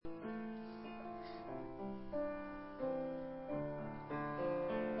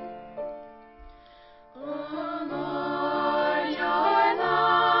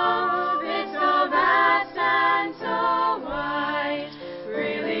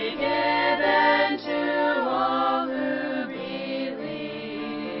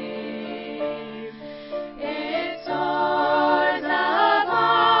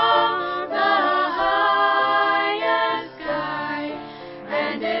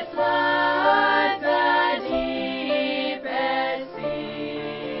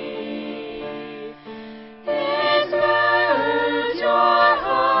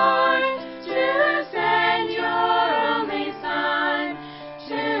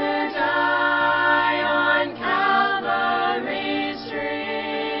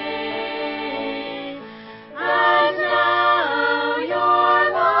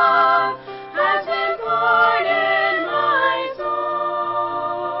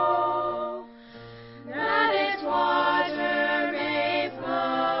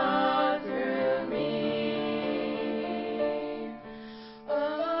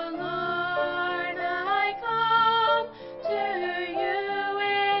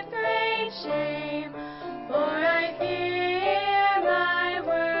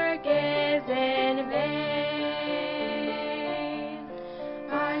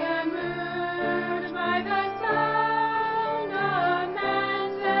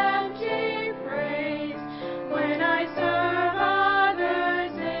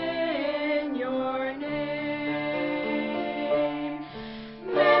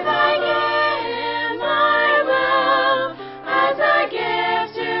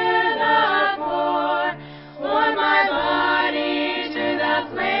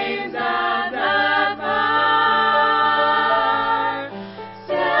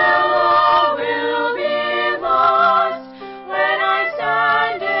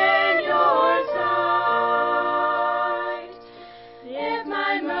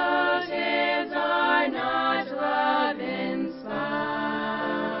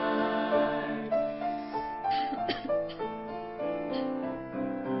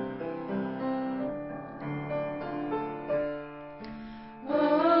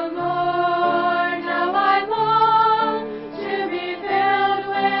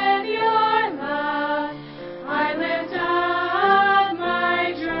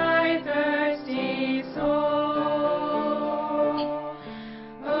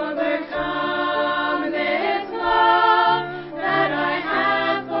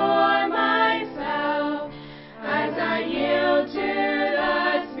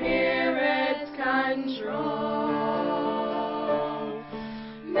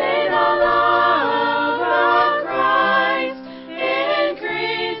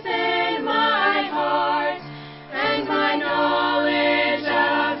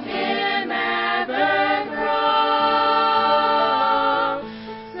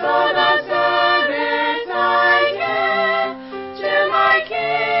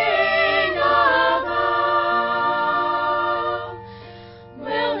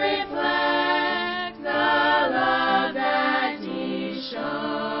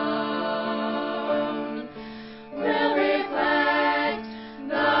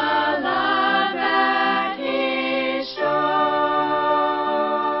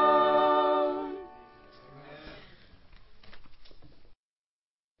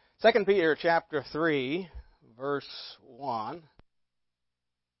2 Peter chapter 3, verse 1.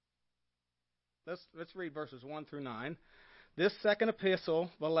 Let's read verses 1 through 9. This second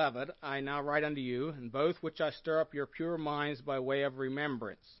epistle, beloved, I now write unto you, in both which I stir up your pure minds by way of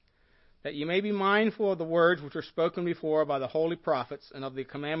remembrance, that ye may be mindful of the words which were spoken before by the holy prophets, and of the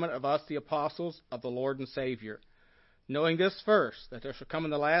commandment of us the apostles of the Lord and Savior, knowing this first, that there shall come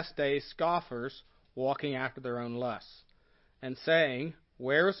in the last days scoffers, walking after their own lusts, and saying,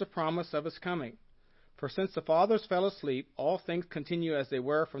 Where is the promise of his coming? For since the fathers fell asleep, all things continue as they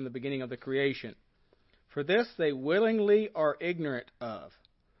were from the beginning of the creation. For this they willingly are ignorant of,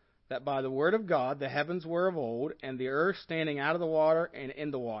 that by the word of God the heavens were of old, and the earth standing out of the water and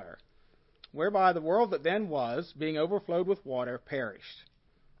in the water, whereby the world that then was, being overflowed with water, perished.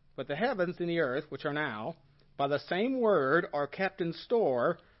 But the heavens and the earth, which are now, by the same word are kept in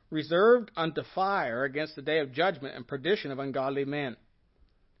store, reserved unto fire against the day of judgment and perdition of ungodly men.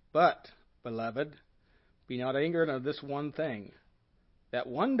 But, beloved, be not ignorant of this one thing, that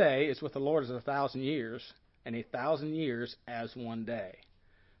one day is with the Lord as 1,000 years, and 1,000 years as one day.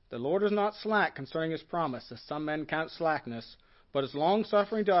 The Lord is not slack concerning his promise, as some men count slackness, but is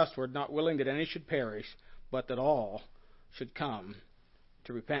longsuffering to usward, not willing that any should perish, but that all should come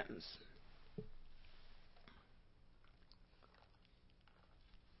to repentance.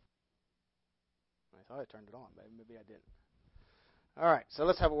 I thought I turned it on, but maybe I didn't. All right, so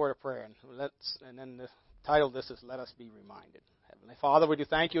let's have a word of prayer, and then the title of this is Let Us Be Reminded. Heavenly Father, we do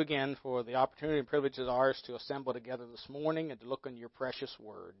thank you again for the opportunity and privilege is ours to assemble together this morning and to look on your precious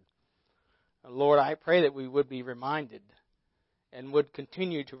word. Lord, I pray that we would be reminded and would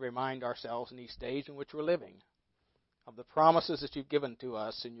continue to remind ourselves in these days in which we're living of the promises that you've given to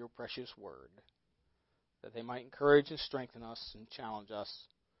us in your precious word, that they might encourage and strengthen us and challenge us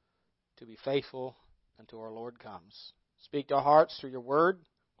to be faithful until our Lord comes. Speak to our hearts through your word.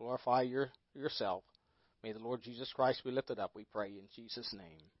 Glorify yourself. May the Lord Jesus Christ be lifted up, we pray in Jesus'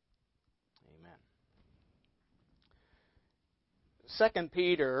 name. Amen. 2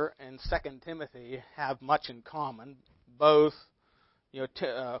 Peter and 2 Timothy have much in common. Both,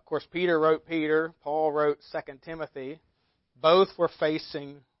 of course, Peter wrote Peter, Paul wrote 2 Timothy. Both were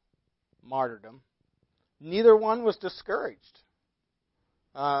facing martyrdom. Neither one was discouraged.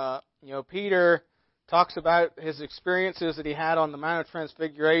 Peter talks about his experiences that he had on the Mount of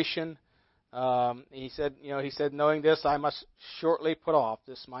Transfiguration. He said, knowing this, I must shortly put off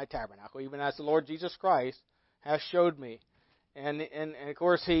this my tabernacle, even as the Lord Jesus Christ has showed me. And of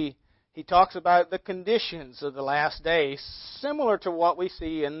course, he talks about the conditions of the last days, similar to what we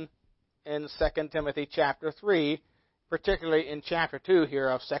see in 2 Timothy chapter 3, particularly in chapter 2 here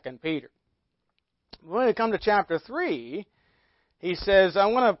of 2 Peter. When we come to chapter 3, he says, I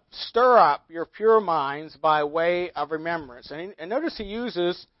want to stir up your pure minds by way of remembrance. And notice he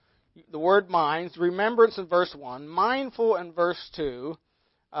uses the word minds, remembrance in verse 1, mindful in verse 2,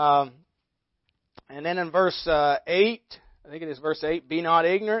 and then in verse 8, I think it is verse 8, be not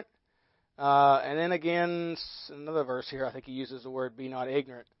ignorant. And then again, another verse here, I think he uses the word be not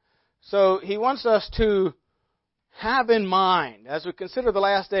ignorant. So he wants us to have in mind, as we consider the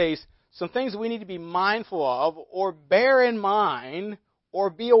last days, some things that we need to be mindful of or bear in mind or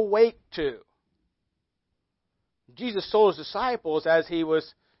be awake to. Jesus told his disciples as he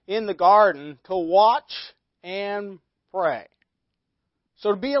was in the garden to watch and pray.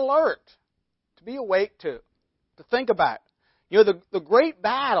 So to be alert, to be awake to think about. The great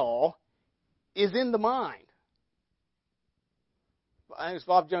battle is in the mind. I think as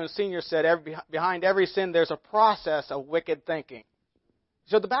Bob Jones Sr. said, behind every sin there's a process of wicked thinking.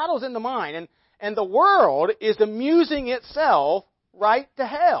 So the battle's in the mind, and the world is amusing itself right to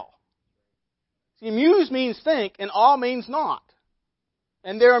hell. See, amuse means think, and awe means not.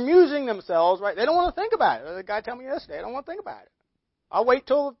 And they're amusing themselves, right? They don't want to think about it. The guy told me yesterday, I don't want to think about it. I'll wait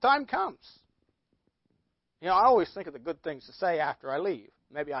till the time comes. I always think of the good things to say after I leave.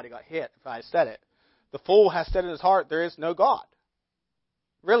 Maybe I'd have got hit if I had said it. The fool has said in his heart, there is no God.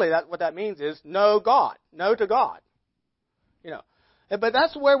 Really, what that means is no God. No to God. But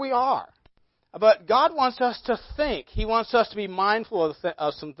that's where we are. But God wants us to think. He wants us to be mindful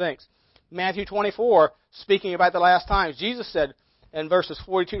of some things. Matthew 24, speaking about the last times, Jesus said in verses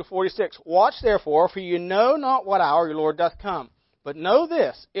 42 to 46, watch therefore, for you know not what hour your Lord doth come. But know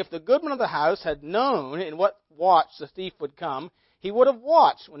this, if the goodman of the house had known in what watch the thief would come, he would have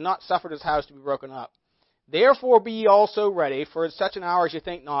watched, and not suffered his house to be broken up. Therefore be ye also ready, for in such an hour as you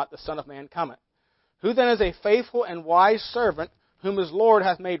think not, the Son of Man cometh. Who then is a faithful and wise servant, whom his Lord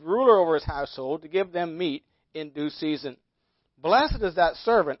hath made ruler over his household, to give them meat in due season? Blessed is that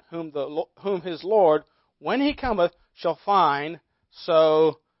servant whom his Lord, when he cometh, shall find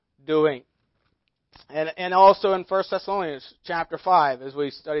so doing. And also in 1 Thessalonians chapter 5, as we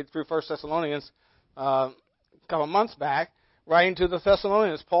studied through 1 Thessalonians a couple of months back, writing to the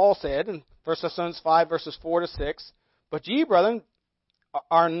Thessalonians, Paul said in 1 Thessalonians 5, verses 4 to 6, but ye, brethren,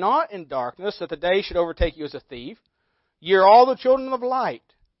 are not in darkness, that the day should overtake you as a thief. Ye are all the children of light,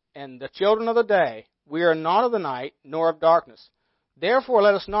 and the children of the day. We are not of the night, nor of darkness. Therefore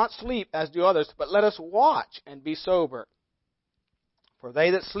let us not sleep as do others, but let us watch and be sober. For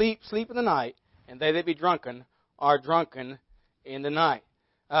they that sleep, sleep in the night, and they that be drunken are drunken in the night.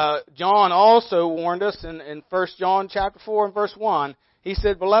 John also warned us in 1 John chapter 4 and verse 1. He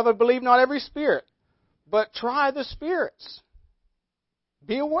said, beloved, believe not every spirit, but try the spirits.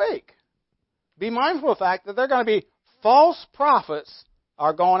 Be awake. Be mindful of the fact that there are going to be false prophets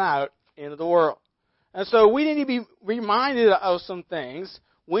are going out into the world. And so we need to be reminded of some things.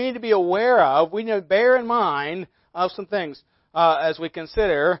 We need to be aware of, we need to bear in mind of some things as we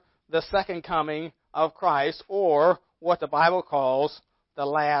consider the second coming of Christ, or what the Bible calls the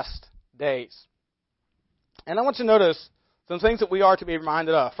last days. And I want you to notice some things that we are to be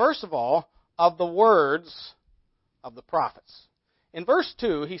reminded of. First of all, of the words of the prophets. In verse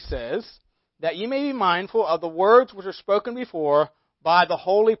 2, he says, that ye may be mindful of the words which are spoken before by the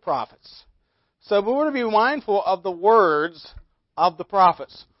holy prophets. So we want to be mindful of the words of the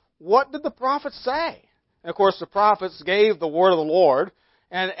prophets. What did the prophets say? And of course, the prophets gave the word of the Lord.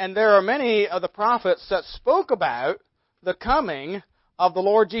 And there are many of the prophets that spoke about the coming of the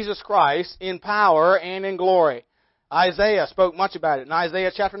Lord Jesus Christ in power and in glory. Isaiah spoke much about it. In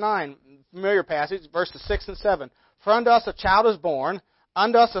Isaiah chapter 9, familiar passage, verses 6 and 7. For unto us a child is born,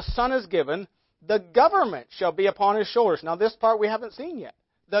 unto us a son is given, the government shall be upon his shoulders. Now this part we haven't seen yet.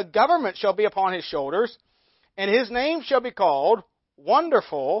 The government shall be upon his shoulders, and his name shall be called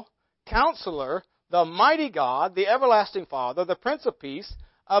Wonderful, Counselor, the mighty God, the everlasting Father, the Prince of Peace,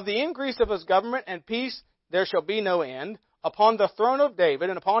 of the increase of his government and peace there shall be no end, upon the throne of David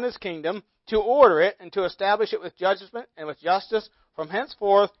and upon his kingdom, to order it and to establish it with judgment and with justice from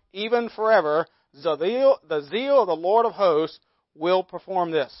henceforth even forever. The zeal of the Lord of hosts will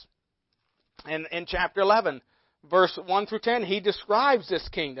perform this. And in chapter 11, verse 1 through 10, he describes this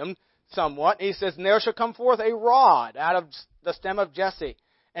kingdom somewhat. He says, "And there shall come forth a rod out of the stem of Jesse,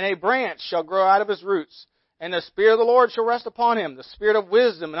 and a branch shall grow out of his roots. And the Spirit of the Lord shall rest upon him, the Spirit of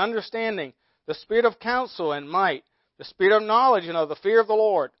wisdom and understanding, the Spirit of counsel and might, the Spirit of knowledge and of the fear of the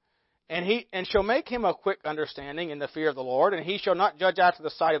Lord. And shall make him of quick understanding in the fear of the Lord. And he shall not judge after the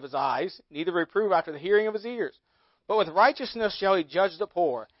sight of his eyes, neither reprove after the hearing of his ears. But with righteousness shall he judge the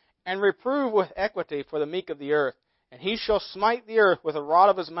poor, and reprove with equity for the meek of the earth. And he shall smite the earth with a rod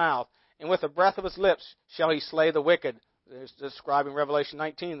of his mouth, and with the breath of his lips shall he slay the wicked." There's describing Revelation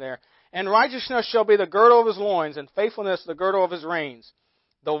 19 there. "And righteousness shall be the girdle of his loins, and faithfulness the girdle of his reins.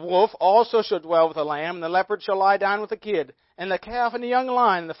 The wolf also shall dwell with the lamb, and the leopard shall lie down with the kid, and the calf and the young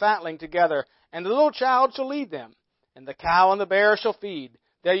lion and the fatling together, and the little child shall lead them. And the cow and the bear shall feed.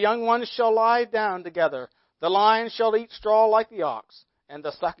 Their young ones shall lie down together. The lion shall eat straw like the ox, and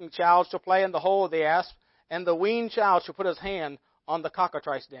the sucking child shall play in the hole of the asp, and the weaned child shall put his hand on the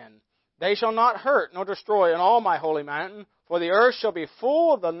cockatrice den. They shall not hurt nor destroy in all my holy mountain, for the earth shall be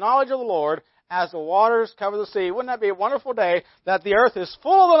full of the knowledge of the Lord, as the waters cover the sea." Wouldn't that be a wonderful day, that the earth is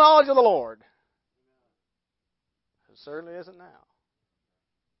full of the knowledge of the Lord? It certainly isn't now.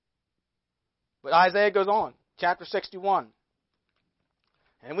 But Isaiah goes on, chapter 61.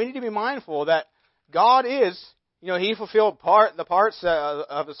 And we need to be mindful that God is, he fulfilled the parts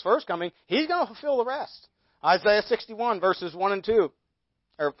of his first coming. He's going to fulfill the rest. Isaiah 61, verses 1 and 2,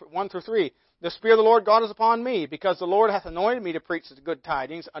 or 1 through 3. "The Spirit of the Lord God is upon me, because the Lord hath anointed me to preach the good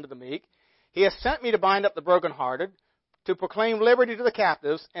tidings unto the meek. He has sent me to bind up the brokenhearted, to proclaim liberty to the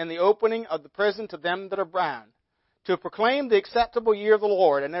captives, and the opening of the prison to them that are bound, to proclaim the acceptable year of the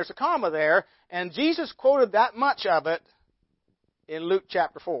Lord." And there's a comma there, and Jesus quoted that much of it in Luke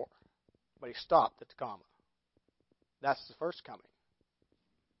chapter 4. But he stopped at the comma. That's the first coming.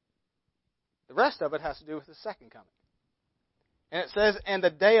 The rest of it has to do with the second coming. And it says, "And the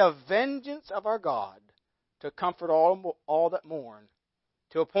day of vengeance of our God, to comfort all that mourn,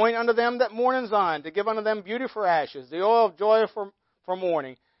 to appoint unto them that mourn in Zion, to give unto them beauty for ashes, the oil of joy for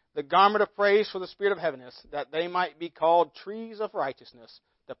mourning, the garment of praise for the spirit of heaviness, that they might be called trees of righteousness,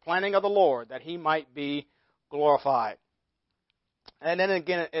 the planting of the Lord, that he might be glorified." And then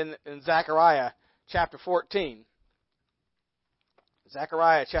again in Zechariah chapter 14.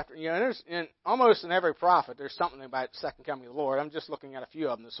 Zechariah chapter, there's almost in every prophet, there's something about the second coming of the Lord. I'm just looking at a few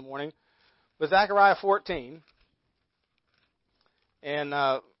of them this morning. But Zechariah 14,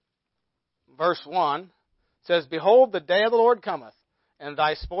 and verse 1 says, "Behold, the day of the Lord cometh, and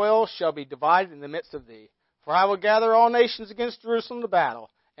thy spoil shall be divided in the midst of thee. For I will gather all nations against Jerusalem to battle,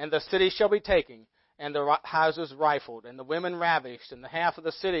 and the city shall be taken, and the houses rifled, and the women ravished, and the half of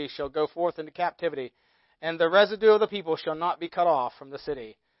the city shall go forth into captivity, and the residue of the people shall not be cut off from the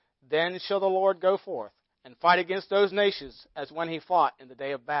city. Then shall the Lord go forth, and fight against those nations, as when he fought in the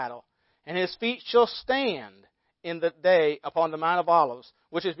day of battle. And his feet shall stand in the day upon the Mount of Olives,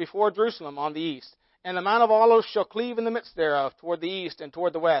 which is before Jerusalem on the east. And the Mount of Olives shall cleave in the midst thereof, toward the east and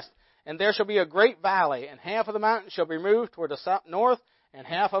toward the west. And there shall be a great valley, and half of the mountain shall be removed toward the north, and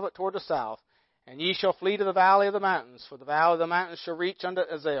half of it toward the south. And ye shall flee to the valley of the mountains, for the valley of the mountains shall reach unto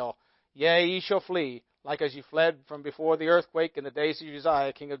Azel. Yea, ye shall flee, like as ye fled from before the earthquake in the days of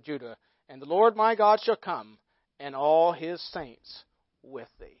Uzziah, king of Judah. And the Lord my God shall come, and all his saints with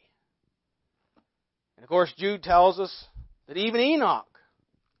thee." And of course, Jude tells us that even Enoch,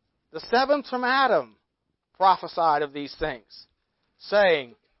 the seventh from Adam, prophesied of these things,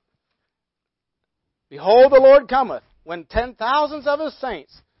 saying, "Behold, the Lord cometh, when 10,000s of his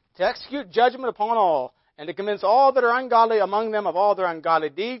saints, to execute judgment upon all, and to convince all that are ungodly among them of all their ungodly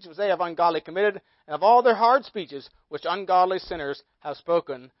deeds which they have ungodly committed, and of all their hard speeches which ungodly sinners have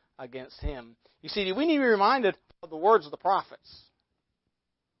spoken against him." You see, we need to be reminded of the words of the prophets.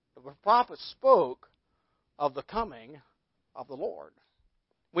 The prophets spoke of the coming of the Lord.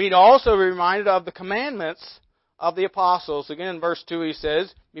 We need to also be reminded of the commandments of the apostles. Again, in verse 2 he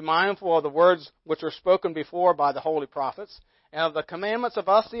says, "Be mindful of the words which were spoken before by the holy prophets, and of the commandments of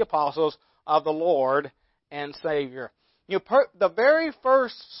us, the apostles, of the Lord and Savior." The very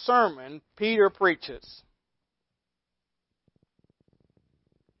first sermon Peter preaches,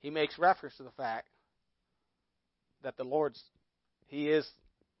 he makes reference to the fact that he is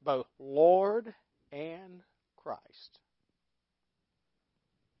both Lord and Christ.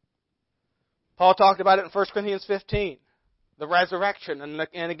 Paul talked about it in 1 Corinthians 15. The resurrection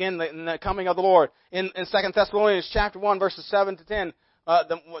and again the coming of the Lord. In 2 Thessalonians chapter 1 verses 7 to 10,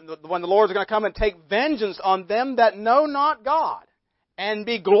 when the Lord is going to come and take vengeance on them that know not God and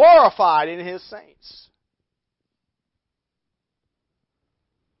be glorified in His saints.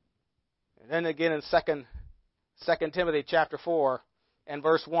 And then again in 2 Timothy chapter 4 and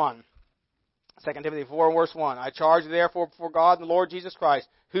verse 1. 2 Timothy 4 and verse 1. I charge you therefore before God and the Lord Jesus Christ,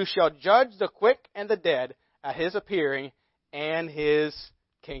 who shall judge the quick and the dead at His appearing and His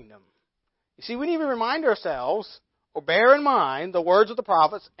kingdom. You see, we need to remind ourselves, or bear in mind, the words of the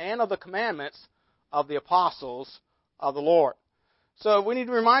prophets and of the commandments of the apostles of the Lord. So we need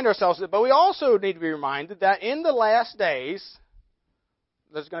to remind ourselves, but we also need to be reminded that in the last days,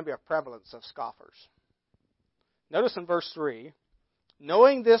 there's going to be a prevalence of scoffers. Notice in verse 3,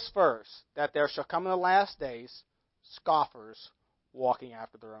 knowing this first, that there shall come in the last days scoffers walking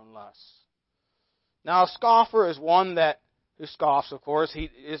after their own lusts. Now, a scoffer is one who scoffs, of course. He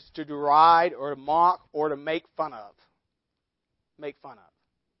is to deride or to mock or to make fun of. Make fun of.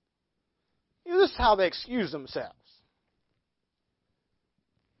 This is how they excuse themselves.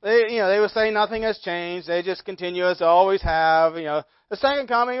 They would say nothing has changed. They just continue as they always have. The second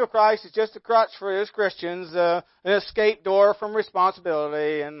coming of Christ is just a crutch for us Christians, an escape door from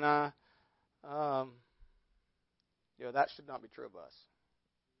responsibility, and that should not be true of us.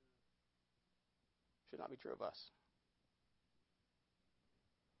 Should not be true of us.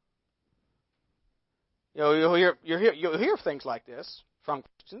 You'll hear things like this from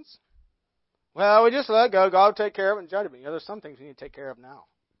Christians. Well, we just let it go. God will take care of it in judgment. There's some things we need to take care of now.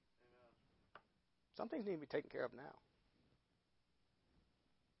 Some things need to be taken care of now.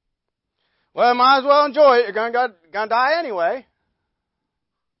 Well, might as well enjoy it. You're going to die anyway.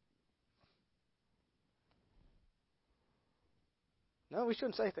 No, we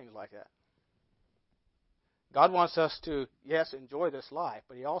shouldn't say things like that. God wants us to, yes, enjoy this life,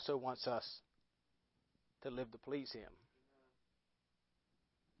 but He also wants us to live to please Him,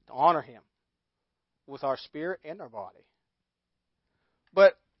 to honor Him with our spirit and our body.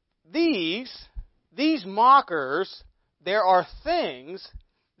 But these mockers, there are things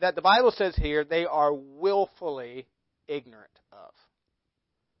that the Bible says here they are willfully ignorant of.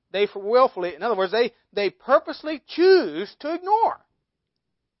 They willfully, in other words, they purposely choose to ignore.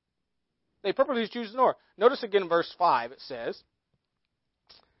 They purposely choose to ignore. Notice again in verse 5 it says,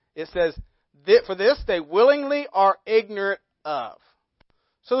 for this they willingly are ignorant of.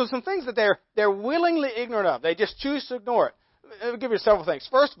 So there's some things that they're willingly ignorant of. They just choose to ignore it. I'll give you several things.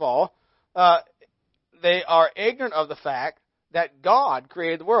 First of all, they are ignorant of the fact that God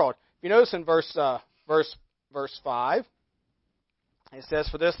created the world. If you notice in verse 5, it says,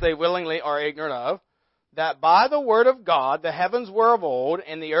 for this they willingly are ignorant of, that by the word of God the heavens were of old,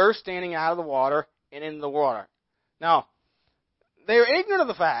 and the earth standing out of the water and in the water. Now, they are ignorant of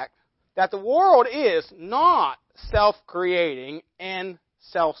the fact that the world is not self-creating and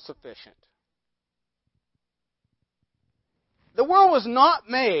self-sufficient. The world was not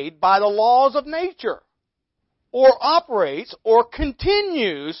made by the laws of nature, or operates or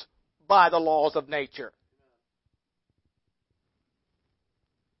continues by the laws of nature.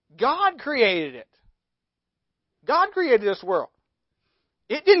 God created it. God created this world.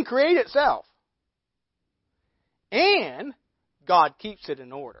 It didn't create itself. And God keeps it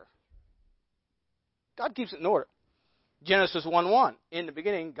in order. God keeps it in order. Genesis 1:1. In the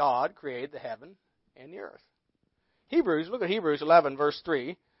beginning, God created the heaven and the earth. Look at Hebrews 11, verse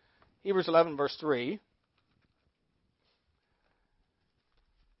 3. Hebrews 11, verse 3.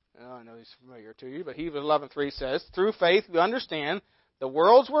 I know he's familiar to you, but Hebrews 11:3 says, through faith we understand the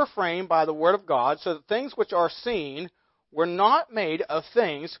worlds were framed by the word of God, so that things which are seen were not made of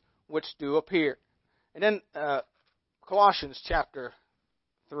things which do appear. And then Colossians chapter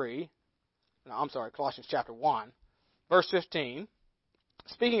 1, verse 15,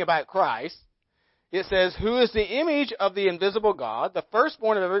 speaking about Christ, it says, who is the image of the invisible God, the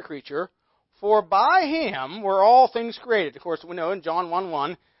firstborn of every creature, for by Him were all things created. Of course, we know in John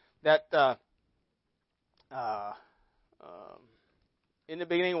 1:1 that in the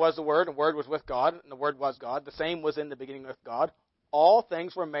beginning was the Word, and the Word was with God, and the Word was God. The same was in the beginning with God. All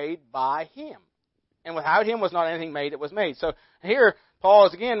things were made by Him. And without Him was not anything made that was made. So here, Paul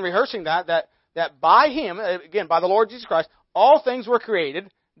is again rehearsing that by Him, again, by the Lord Jesus Christ, all things were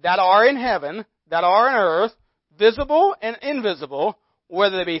created that are in heaven, that are in earth, visible and invisible,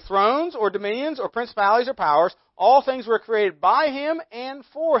 whether they be thrones or dominions or principalities or powers. All things were created by Him and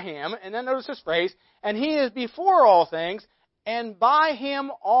for Him. And then notice this phrase, and He is before all things, and by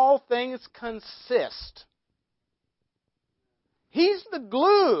Him all things consist. He's the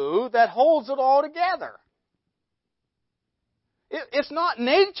glue that holds it all together. It's not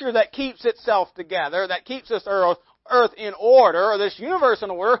nature that keeps itself together, that keeps this earth in order, or this universe in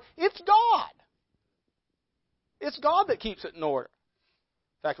order. It's God. It's God that keeps it in order.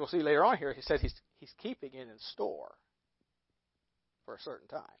 In fact, we'll see later on here, he said he's keeping it in store for a certain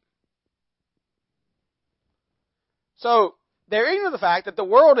time. So, they're ignorant of the fact that the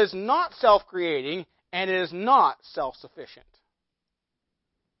world is not self-creating and it is not self-sufficient.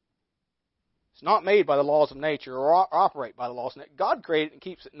 It's not made by the laws of nature or operate by the laws of nature. God created it and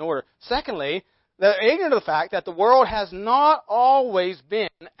keeps it in order. Secondly, they're ignorant of the fact that the world has not always been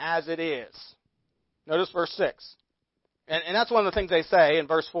as it is. Notice verse 6. And that's one of the things they say in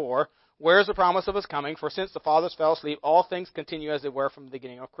verse 4. Where is the promise of His coming? For since the fathers fell asleep, all things continue as they were from the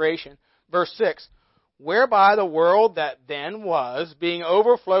beginning of creation. Verse 6. Whereby the world that then was, being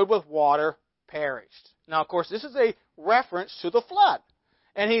overflowed with water, perished. Now, of course, this is a reference to the flood.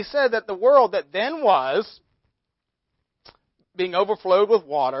 And he said that the world that then was, being overflowed with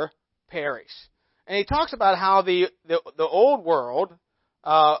water, perished. And he talks about how the old world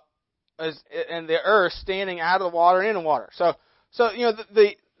is, and the earth standing out of the water and in the water. So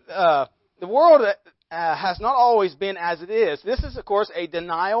the world has not always been as it is. This is, of course, a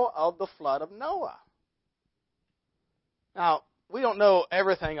denial of the flood of Noah. Now, we don't know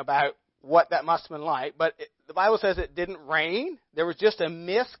everything about what that must have been like, but the Bible says it didn't rain. There was just a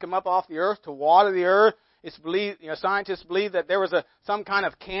mist come up off the earth to water the earth. It's believed, scientists believe that there was some kind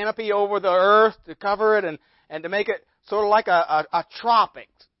of canopy over the earth to cover it and to make it sort of like a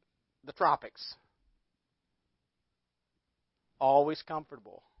tropics, the tropics. Always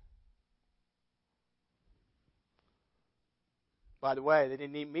comfortable. By the way, they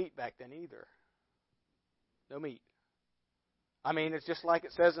didn't eat meat back then either. No meat. I mean, it's just like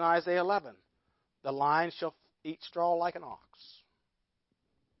it says in Isaiah 11. The lion shall eat straw like an ox.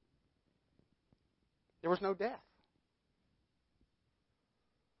 There was no death.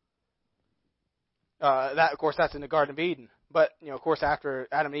 That, of course, that's in the Garden of Eden. But, of course, after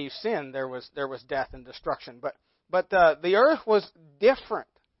Adam and Eve sinned, there was death and destruction. But the earth was different.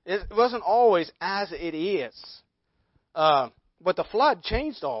 It wasn't always as it is. But the flood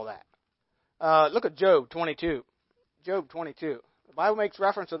changed all that. Look at Job 22. Job 22. The Bible makes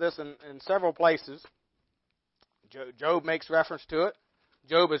reference to this in several places. Job makes reference to it.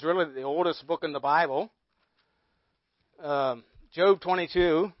 Job is really the oldest book in the Bible. Job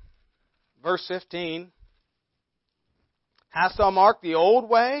 22, verse 15. Hast thou marked the old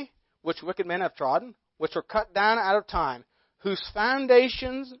way, which wicked men have trodden, which were cut down out of time, whose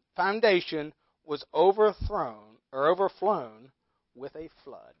foundation was overthrown, or overflown with a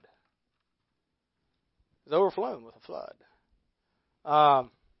flood. It was overflown with a flood.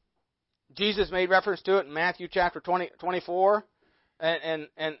 Jesus made reference to it in Matthew chapter 24. And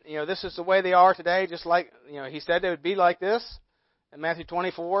this is the way they are today, just like, he said it would be like this in Matthew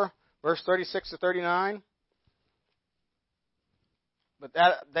 24, verse 36 to 39. But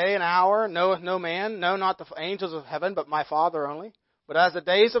that day and hour knoweth no man, no, not the angels of heaven, but my Father only. But as the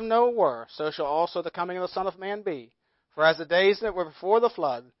days of Noah were, so shall also the coming of the Son of Man be. For as the days that were before the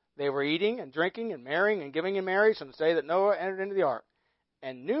flood, they were eating and drinking and marrying and giving in marriage on the day that Noah entered into the ark,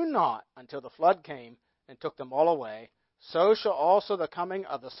 and knew not until the flood came and took them all away. So shall also the coming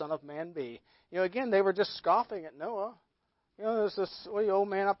of the Son of Man be. Again, they were just scoffing at Noah. There's this old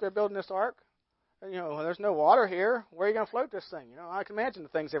man up there building this ark. There's no water here. Where are you going to float this thing? I can imagine the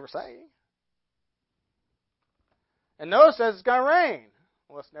things they were saying. And Noah says it's going to rain.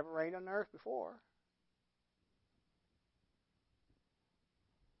 Well, it's never rained on the earth before.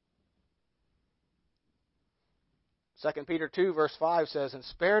 Second Peter 2, verse 5 says, And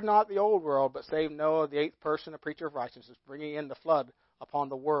spared not the old world, but saved Noah, the eighth person, a preacher of righteousness, bringing in the flood upon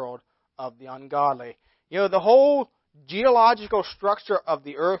the world of the ungodly. The whole geological structure of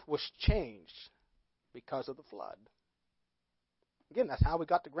the earth was changed because of the flood. Again, that's how we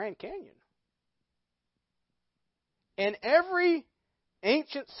got to Grand Canyon. And every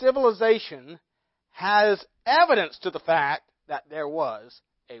ancient civilization has evidence to the fact that there was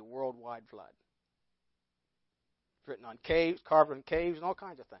a worldwide flood. It's written on caves, carved in caves, and all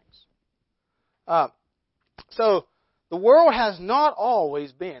kinds of things. So, the world has not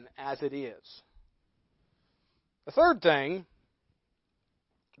always been as it is. The third thing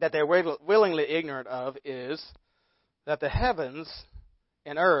that they're willingly ignorant of is that the heavens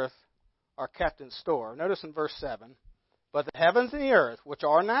and earth are kept in store. Notice in verse 7, But the heavens and the earth, which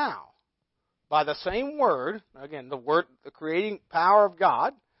are now, by the same word, again, the word, the creating power of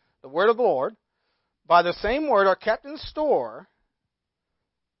God, the word of the Lord, by the same word are kept in store,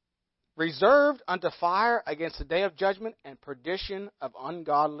 reserved unto fire against the day of judgment and perdition of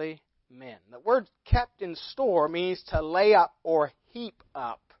ungodly men. The word kept in store means to lay up or heap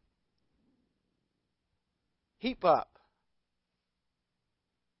up. Heap up.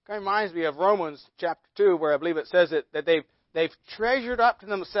 Kind of reminds me of Romans chapter 2, where I believe it says that they've treasured up to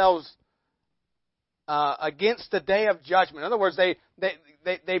themselves against the day of judgment. In other words,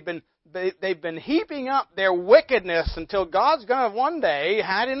 they've been heaping up their wickedness until God's going to one day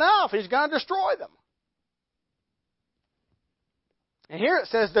had enough. He's going to destroy them. And here it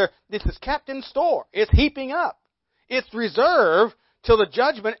says this is kept in store. It's heaping up. It's reserved till the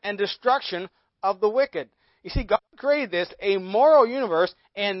judgment and destruction of the wicked. You see, God created this, a moral universe,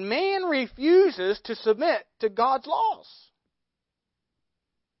 and man refuses to submit to God's laws.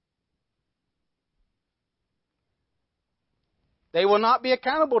 They will not be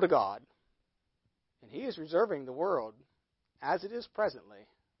accountable to God. And He is reserving the world, as it is presently,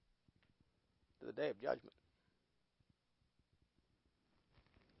 to the day of judgment.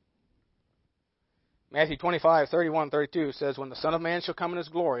 Matthew 25:31-32 says, When the Son of Man shall come in His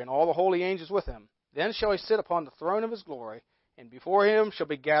glory, and all the holy angels with Him, then shall He sit upon the throne of His glory, and before Him shall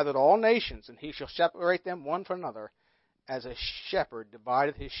be gathered all nations, and He shall separate them one from another, as a shepherd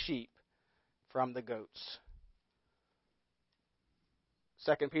divideth his sheep from the goats.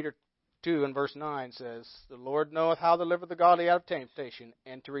 2 Peter 2 and verse 9 says, The Lord knoweth how to deliver the godly out of temptation,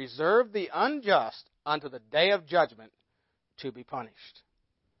 and to reserve the unjust unto the day of judgment to be punished.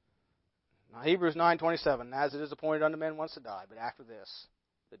 Now Hebrews 9:27, As it is appointed unto men once to die, but after this,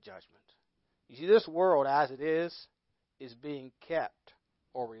 the judgment. You see, this world as it is being kept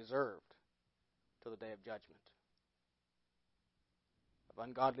or reserved till the day of judgment of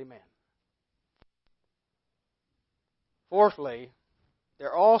ungodly men. Fourthly,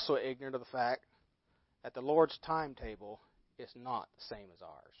 they're also ignorant of the fact that the Lord's timetable is not the same as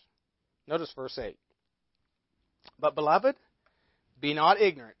ours. Notice verse 8. But, beloved, be not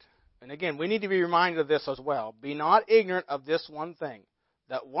ignorant. And again, we need to be reminded of this as well. Be not ignorant of this one thing,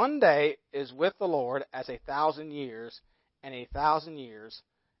 that one day is with the Lord as 1,000 years, and 1,000 years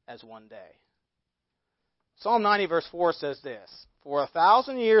as one day. Psalm 90 verse 4 says this, For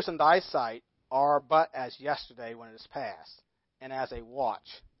 1,000 years in thy sight are but as yesterday when it is past, and as a watch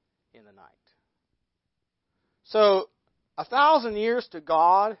in the night. So, 1,000 years to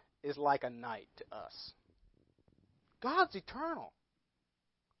God is like a night to us. God's eternal.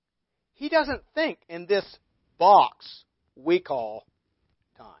 He doesn't think in this box we call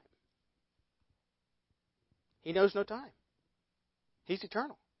time. He knows no time. He's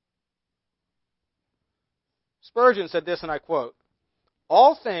eternal. Spurgeon said this, and I quote,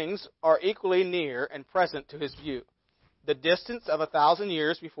 All things are equally near and present to his view. The distance of 1,000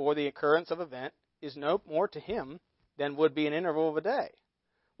 years before the occurrence of event is no more to him than would be an interval of a day.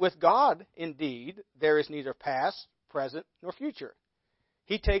 With God, indeed, there is neither past, present, nor future.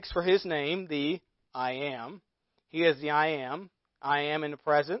 He takes for his name the I am. He is the I am in the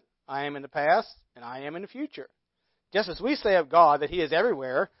present, I am in the past, and I am in the future. Just as we say of God that He is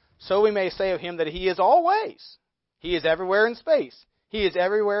everywhere, so we may say of Him that He is always. He is everywhere in space. He is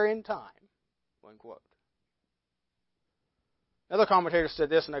everywhere in time. Unquote. Another commentator said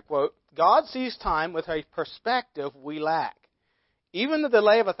this, and I quote, God sees time with a perspective we lack. Even the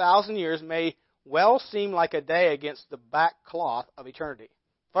delay of 1,000 years may well seem like a day against the back cloth of eternity.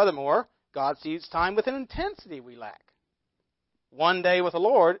 Furthermore, God sees time with an intensity we lack. One day with the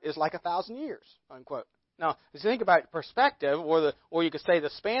Lord is like 1,000 years, unquote. Now, if you think about perspective, or you could say the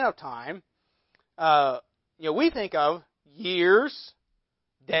span of time, we think of years,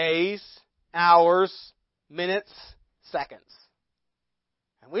 days, hours, minutes, seconds.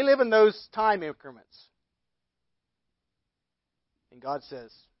 And we live in those time increments. And God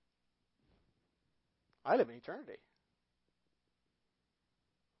says, I live in eternity.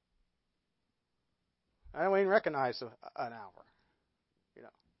 I don't even recognize an hour.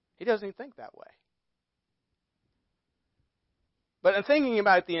 He doesn't even think that way. But in thinking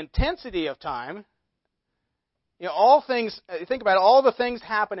about the intensity of time, all things, think about all the things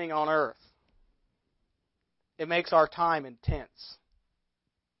happening on earth. It makes our time intense.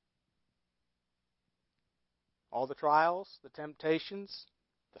 All the trials, the temptations,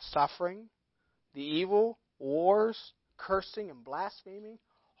 the suffering, the evil, wars, cursing and blaspheming,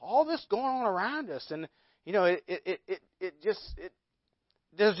 all this going on around us, and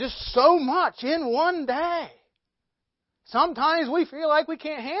there's just so much in one day. Sometimes we feel like we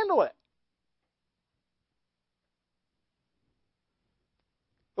can't handle it.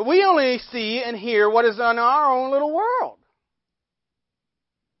 But we only see and hear what is in our own little world.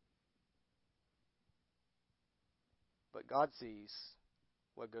 But God sees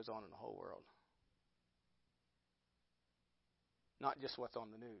what goes on in the whole world. Not just what's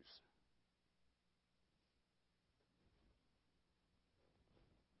on the news.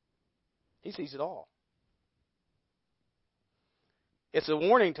 He sees it all. It's a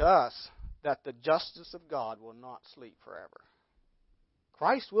warning to us that the justice of God will not sleep forever.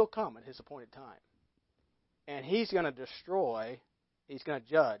 Christ will come at His appointed time. And He's going to destroy, He's going to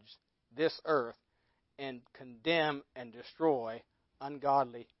judge this earth and condemn and destroy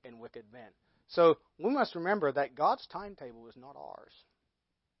ungodly and wicked men. So we must remember that God's timetable is not ours.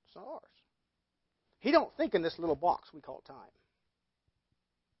 It's not ours. He don't think in this little box we call time.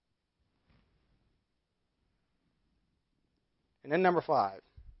 And then number 5.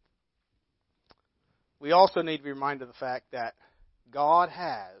 We also need to be reminded of the fact that God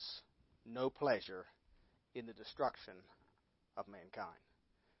has no pleasure in the destruction of mankind.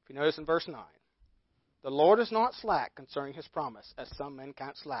 If you notice in verse 9, the Lord is not slack concerning His promise, as some men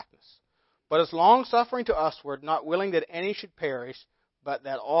count slackness, but is long-suffering to usward, not willing that any should perish, but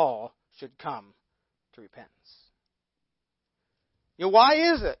that all should come to repentance.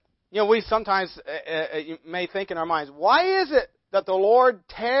 Why is it? We sometimes may think in our minds, why is it that the Lord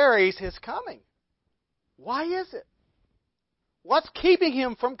tarries His coming? Why is it? What's keeping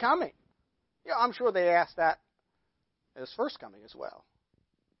Him from coming? I'm sure they asked that at His first coming as well.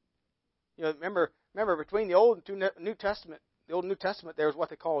 Remember between the Old and New Testament, the Old and New Testament, there was what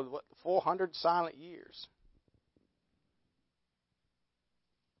they called 400 silent years.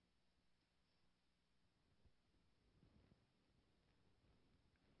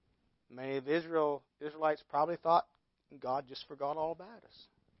 Many of the Israelites probably thought God just forgot all about us.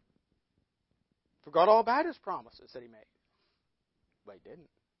 Forgot all about His promises that He made. But He didn't.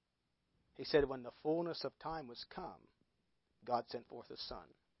 He said when the fullness of time was come, God sent forth His Son,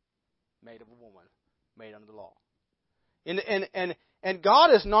 made of a woman, made under the law. And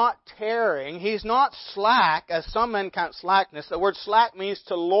God is not tarrying. He's not slack, as some men count slackness. The word slack means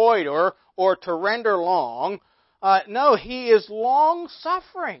to loiter or to render long. No, He is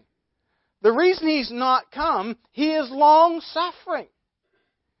long-suffering. The reason He's not come, He is long-suffering.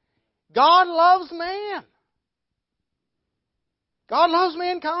 God loves man. God loves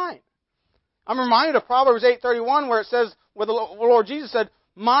mankind. I'm reminded of Proverbs 8:31 where it says, where the Lord Jesus said,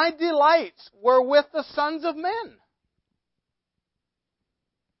 "My delights were with the sons of men."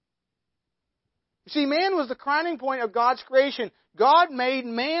 You see, man was the crowning point of God's creation. God made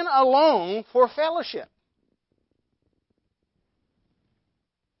man alone for fellowship.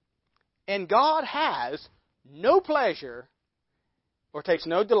 And God has no pleasure or takes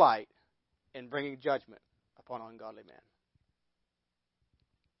no delight in bringing judgment upon ungodly men.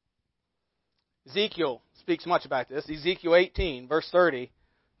 Ezekiel speaks much about this. Ezekiel 18, verse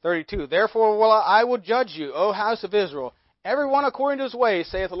 32. Therefore I will judge you, O house of Israel, every one according to his ways,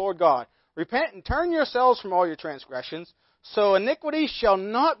 saith the Lord God. Repent and turn yourselves from all your transgressions, so iniquity shall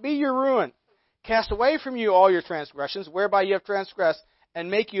not be your ruin. Cast away from you all your transgressions, whereby you have transgressed, and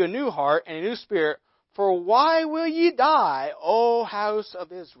make you a new heart and a new spirit. For why will ye die, O house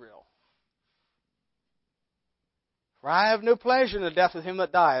of Israel? For I have no pleasure in the death of him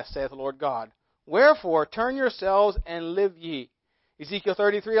that dieth, saith the Lord God. Wherefore turn yourselves and live ye. Ezekiel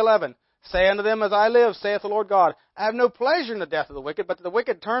 33:11. Say unto them, as I live, saith the Lord God, I have no pleasure in the death of the wicked, but that the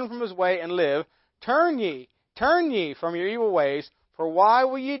wicked turn from his way and live. Turn ye from your evil ways, for why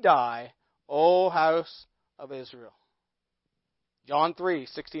will ye die, O house of Israel? John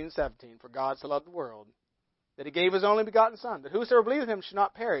 3:16 and 17. For God so loved the world, that He gave His only begotten Son, that whosoever believeth in Him should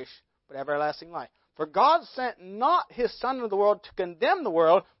not perish, but have everlasting life. For God sent not His Son into the world to condemn the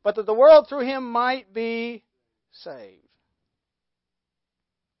world, but that the world through Him might be saved.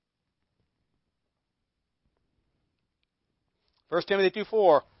 1 Timothy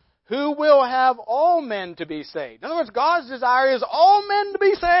 2:4. Who will have all men to be saved? In other words, God's desire is all men to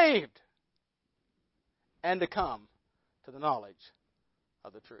be saved and to come to the knowledge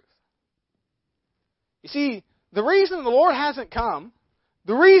of the truth. You see, the reason the Lord hasn't come,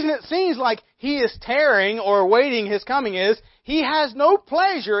 the reason it seems like He is tarrying or awaiting His coming is He has no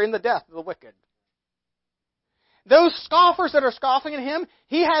pleasure in the death of the wicked. Those scoffers that are scoffing at Him,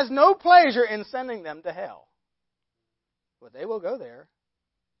 He has no pleasure in sending them to hell. But they will go there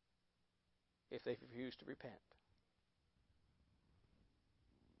if they refuse to repent.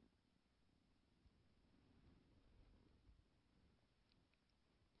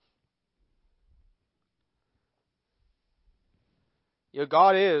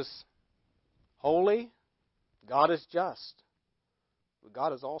 God is holy, God is just, but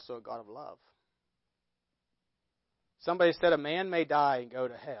God is also a God of love. Somebody said a man may die and go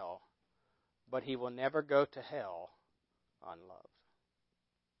to hell, but he will never go to hell unloved.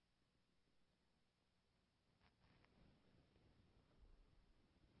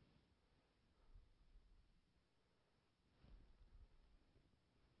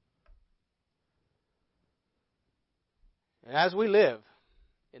 And as we live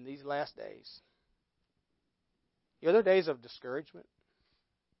in these last days, there are days of discouragement.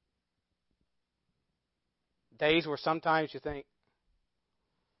 Days where sometimes you think,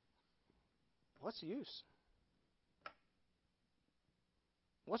 what's the use?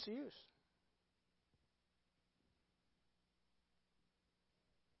 What's the use?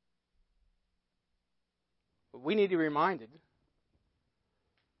 But we need to be reminded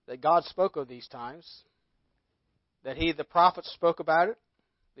that God spoke of these times, that the prophets spoke about it,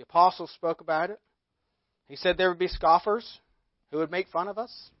 the apostles spoke about it. He said there would be scoffers who would make fun of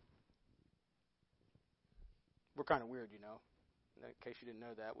us. We're kind of weird, you know. In case you didn't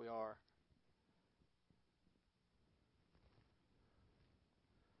know that, we are.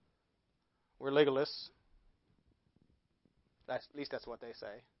 We're legalists. At least that's what they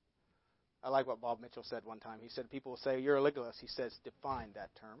say. I like what Bob Mitchell said one time. He said, people will say, you're a legalist. He says, define that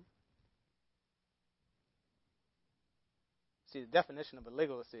term. See, the definition of a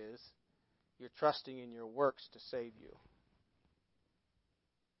legalist is you're trusting in your works to save you.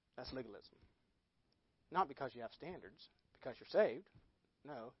 That's legalism. Not because you have standards, because you're saved.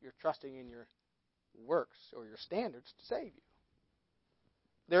 No, you're trusting in your works or your standards to save you.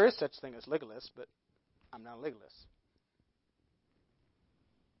 There is such thing as legalists, but I'm not a legalist.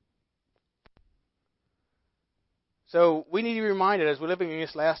 So we need to be reminded as we're living in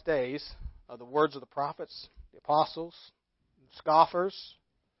these last days of the words of the prophets, the apostles, scoffers.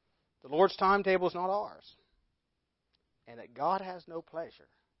 The Lord's timetable is not ours. And that God has no pleasure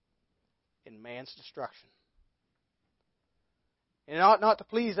in man's destruction. And it ought not to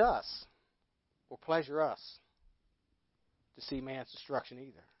please us or pleasure us to see man's destruction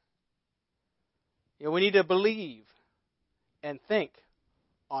either. You know, we need to believe and think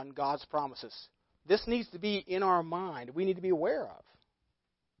on God's promises. This needs to be in our mind. We need to be aware of.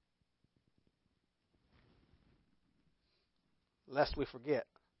 Lest we forget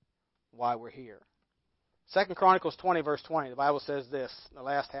why we're here. 2 Chronicles 20, verse 20, the Bible says this, the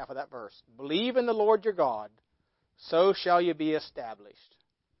last half of that verse. Believe in the Lord your God, so shall ye be established.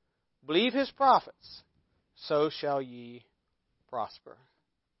 Believe his prophets, so shall ye prosper.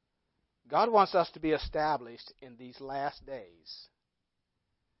 God wants us to be established in these last days.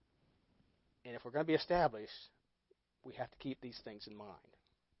 And if we're going to be established, we have to keep these things in mind.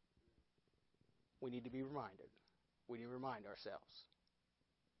 We need to be reminded. We need to remind ourselves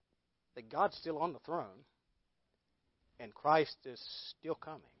that God's still on the throne and Christ is still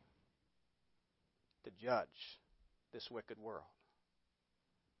coming to judge this wicked world.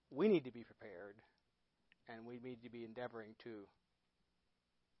 We need to be prepared, and we need to be endeavoring to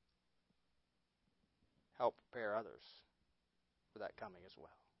help prepare others for that coming as well.